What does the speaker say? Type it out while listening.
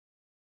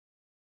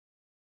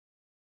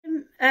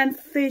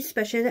food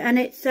special, and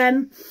it's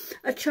a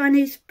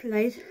Chinese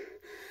place,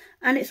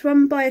 and it's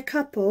run by a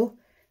couple,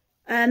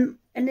 an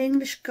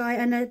English guy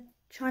and a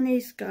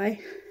Chinese guy,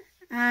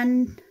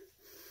 and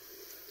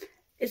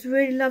it's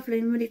really lovely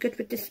and really good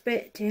with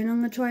disability. And I'm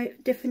going to try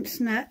different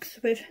snacks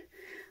with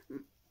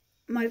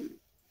my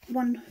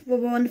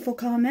wonderful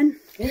Carmen.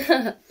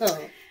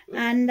 Oh.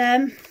 And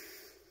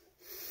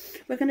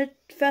we're going to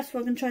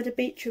try the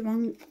beetroot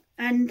one,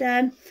 and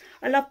I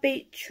love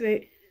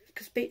beetroot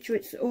because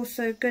beetroot's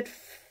also good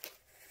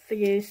for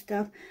you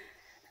stuff,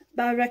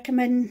 but I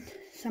recommend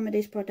some of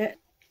these products.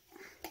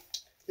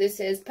 This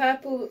is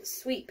purple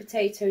sweet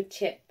potato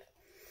chip,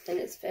 and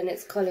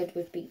it's coloured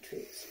with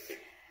beetroot.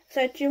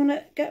 So do you want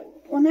to get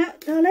one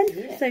out, darling?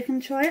 Yeah. So you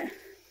can try it.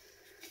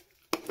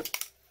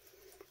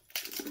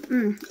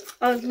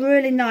 Oh, it's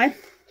really nice.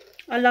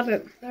 I love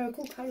it. They're a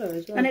cool colour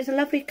as well. And it's a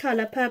lovely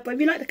colour, purple. If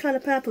you like the colour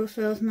purple,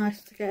 so it's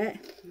nice to get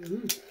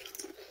it.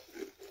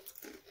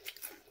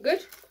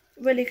 Good?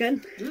 Really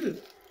good.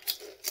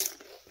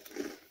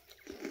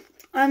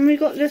 And we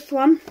got this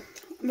one,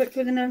 which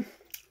we're going to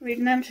read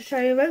now to show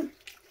you it.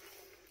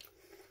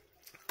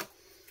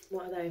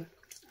 What are they?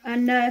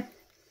 And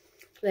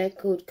they're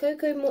called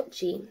cocoa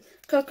mochi.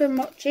 Cocoa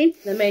mochi.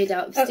 They're made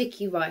out of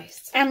sticky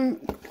rice. And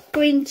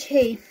green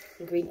tea.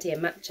 And green tea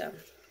and matcha.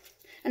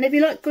 And if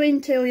you like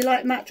green tea or you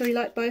like matcha or you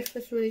like both,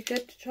 it's really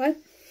good to try.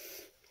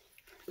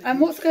 And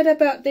what's good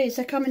about these,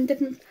 they come in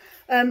different,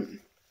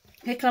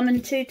 they come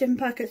in 2 different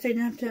packets, so you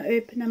don't have to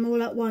open them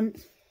all at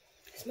once.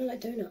 They smell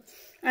like donuts.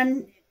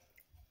 And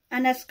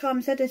as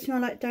Carmen said, they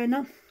smell like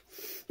donut.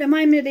 They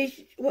remind me of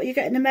these, what you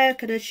get in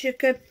America, the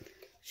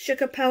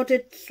sugar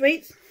powdered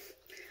sweets.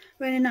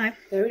 Really nice.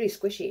 They're really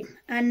squishy.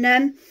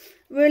 And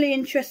really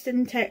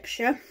interesting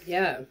texture.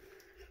 Yeah.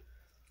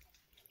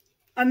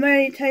 And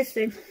really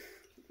tasty.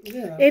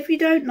 Yeah. If you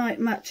don't like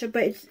matcha,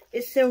 but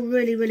it's still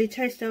really, really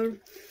tasty,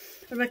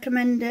 I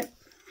recommend it.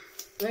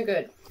 They're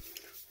good.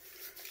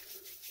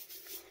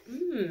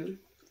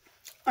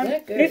 They're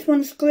good. This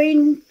one's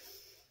green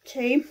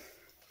tea.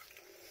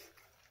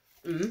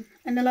 And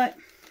they're like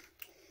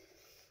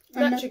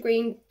matcha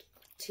green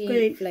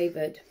tea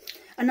flavoured.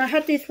 And I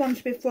had these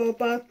ones before,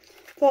 but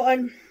I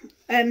thought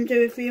I'd do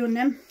a review on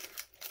them.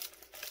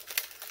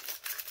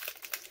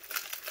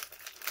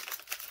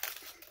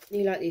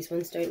 You like these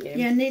ones, don't you?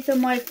 Yeah, and these are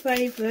my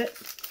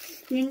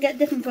favourites. You can get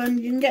different ones.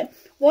 You can get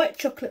white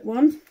chocolate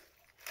ones.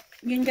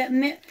 You can get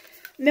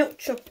milk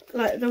chocolate,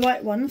 like the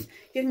white ones.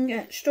 You can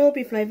get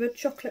strawberry flavoured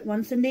chocolate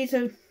ones. And these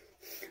are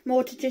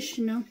more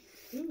traditional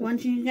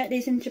ones. You can get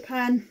these in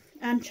Japan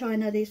and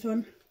China, these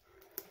ones.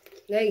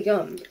 They're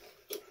yum.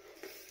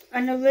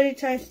 And they're really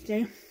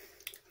tasty.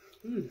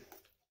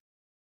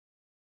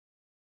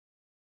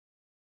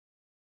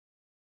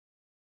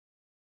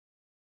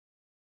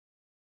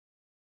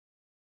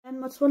 I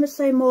just want to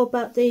say more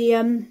about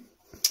the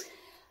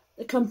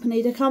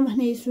company. The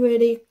company is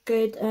really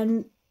good,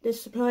 and the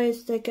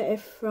suppliers they get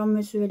it from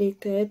is really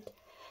good.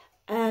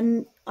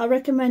 And I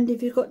recommend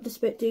if you've got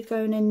disability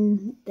going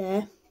in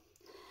there,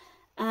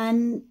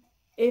 and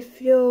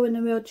if you're in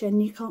a wheelchair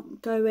and you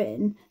can't go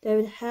in, they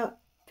would help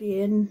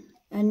you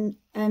and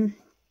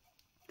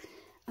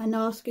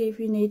ask you if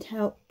you need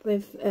help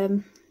with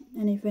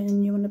anything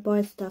and you want to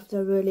buy stuff.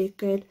 They're really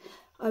good.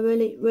 I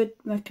really would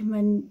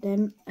recommend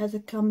them as a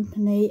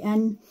company,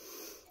 and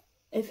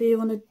if you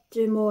want to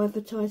do more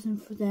advertising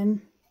for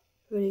them,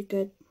 really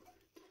good.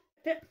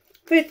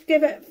 Please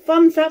give it a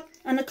thumbs up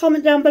and a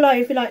comment down below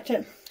if you liked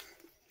it.